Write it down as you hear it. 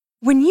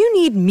When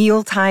you need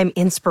mealtime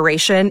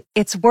inspiration,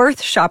 it's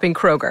worth shopping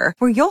Kroger,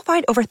 where you'll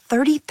find over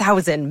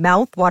 30,000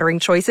 mouth-watering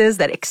choices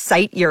that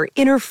excite your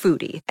inner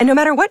foodie. And no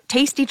matter what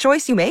tasty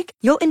choice you make,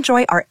 you'll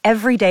enjoy our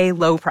everyday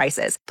low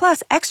prices,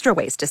 plus extra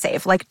ways to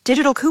save, like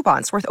digital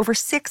coupons worth over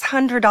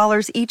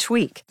 $600 each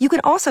week. You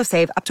can also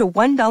save up to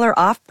 $1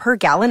 off per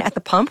gallon at the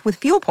pump with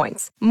fuel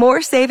points.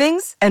 More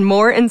savings and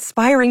more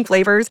inspiring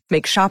flavors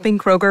make shopping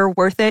Kroger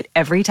worth it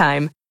every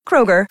time.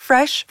 Kroger,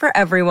 fresh for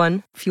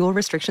everyone. Fuel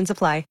restrictions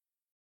apply.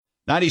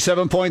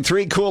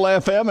 97.3 Cool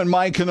FM and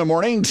Mike in the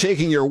morning,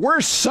 taking your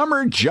worst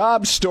summer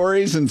job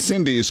stories, and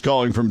Cindy's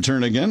calling from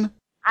Turnagain.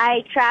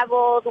 I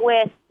traveled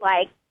with,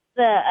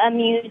 the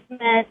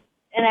amusement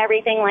and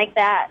everything like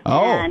that.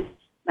 Oh. And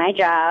my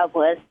job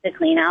was to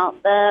clean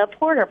out the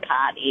porta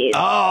potties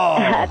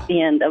at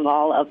the end of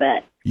all of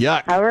it.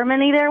 Yuck. However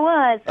many there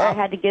was, I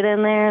had to get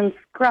in there and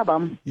scrub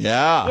them.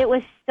 Yeah. It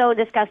was so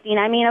disgusting.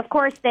 I mean, of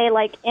course, they,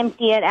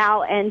 empty it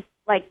out and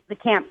the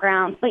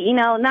campground, but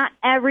not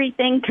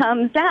everything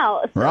comes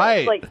out. So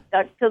right. It's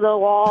stuck to the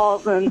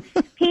walls, and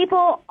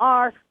people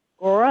are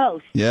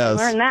gross. Yes.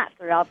 Learn that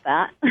throughout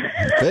that.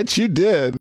 Bet you did.